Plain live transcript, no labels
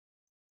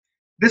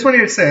This one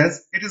it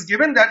says it is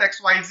given that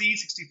XYZ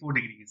is 64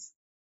 degrees.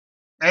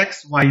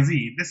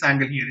 XYZ, this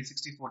angle here is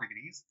 64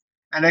 degrees,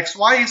 and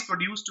XY is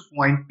produced to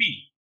point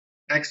P.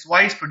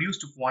 XY is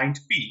produced to point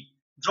P.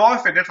 Draw a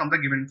figure from the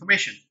given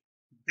information.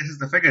 This is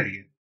the figure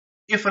here.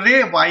 If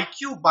ray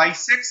YQ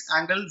bisects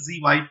angle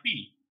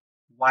ZYP,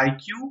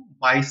 YQ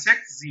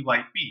bisects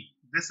ZYP,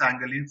 this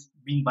angle is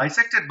being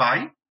bisected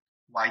by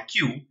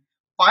YQ.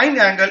 Find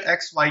angle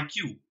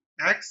XYQ,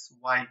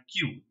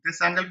 XYQ,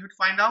 this angle we would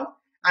find out,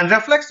 and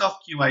reflex of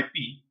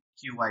QIP,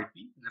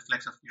 QIP,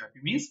 reflex of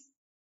QIP means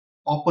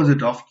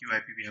opposite of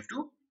QIP we have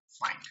to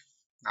find.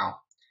 Now,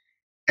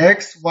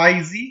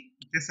 XYZ,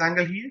 this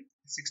angle here,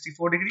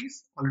 64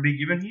 degrees, already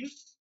given here.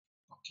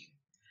 Okay.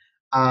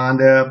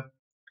 And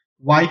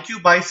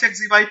YQ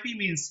bisects ZYP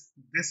means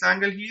this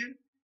angle here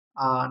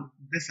and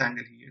this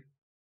angle here.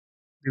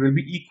 They will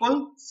be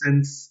equal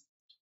since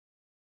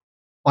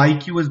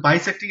YQ is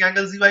bisecting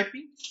angle ZYP.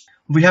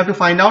 We have to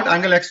find out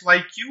angle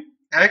XYQ.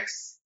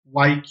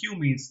 XYQ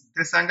means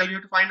this angle you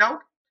have to find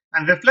out,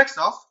 and reflex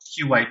of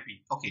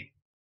QYP. Okay.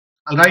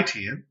 I'll write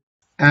here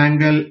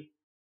angle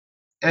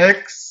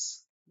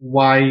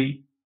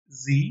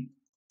XYZ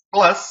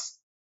plus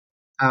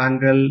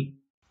angle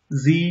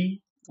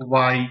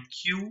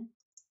ZYQ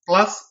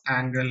plus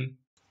angle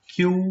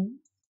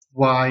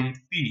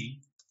QYP.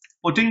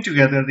 Putting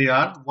together they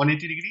are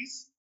 180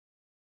 degrees.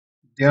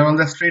 They are on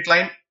the straight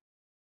line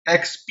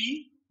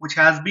XP, which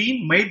has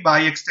been made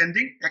by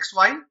extending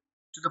XY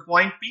to the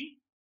point P.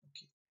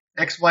 Okay.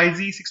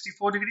 XYZ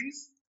 64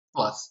 degrees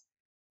plus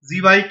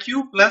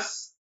ZYQ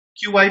plus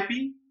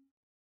QYP,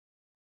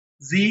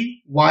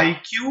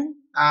 ZYQ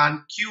and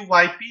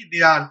QYP,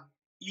 they are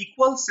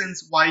equal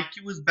since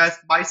YQ is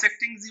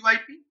bisecting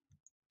ZYP.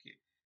 Okay.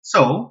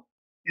 So,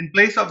 in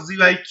place of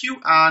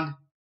ZYQ and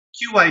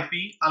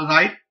QYP, I'll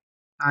write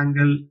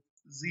angle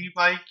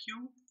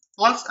ZYQ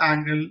plus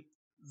angle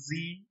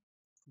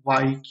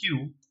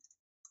ZYQ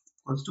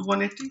equals to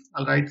 180.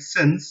 I'll write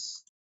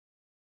since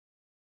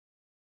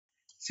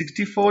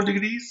 64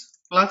 degrees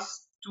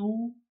plus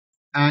 2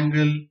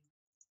 angle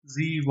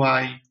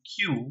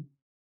ZYQ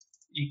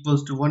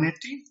equals to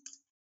 180.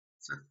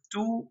 So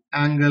 2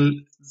 angle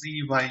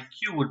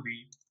ZYQ would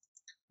be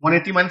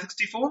 180 minus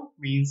 64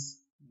 means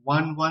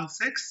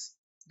 116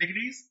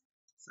 degrees.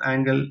 So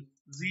angle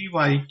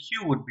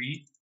ZYQ would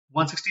be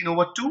 116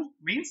 over 2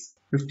 means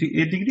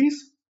 58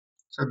 degrees.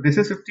 So this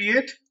is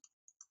 58.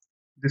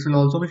 This will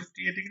also be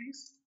 58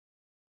 degrees.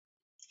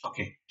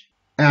 Okay.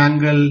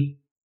 Angle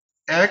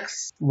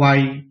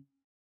XYQ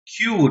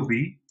would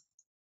be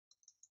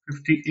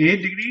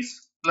 58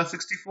 degrees plus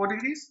 64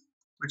 degrees,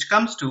 which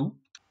comes to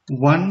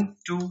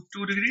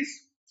 122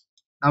 degrees.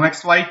 Now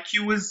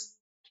XYQ is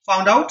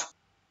found out.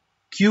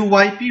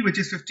 QYP, which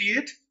is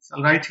 58, so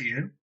I'll write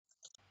here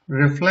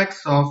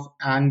reflex of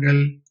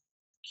angle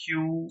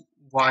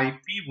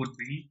QYP would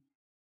be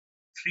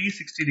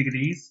 360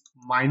 degrees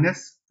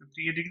minus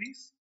 58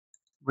 degrees,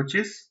 which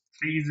is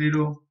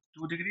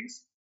 302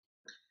 degrees.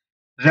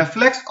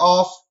 Reflex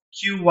of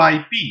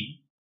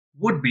QYP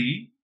would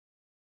be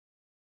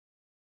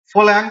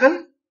full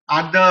angle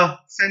at the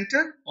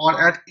center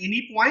or at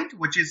any point,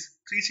 which is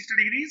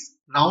 360 degrees,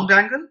 round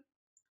angle,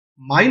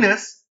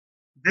 minus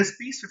this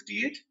piece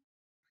 58.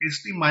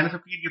 360 minus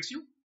 58 gives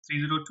you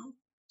 302.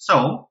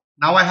 So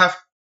now I have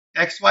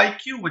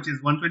XYQ, which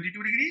is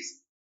 122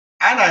 degrees,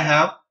 and I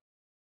have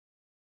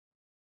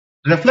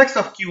reflex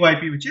of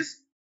QYP, which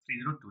is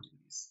 302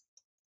 degrees.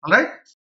 Alright.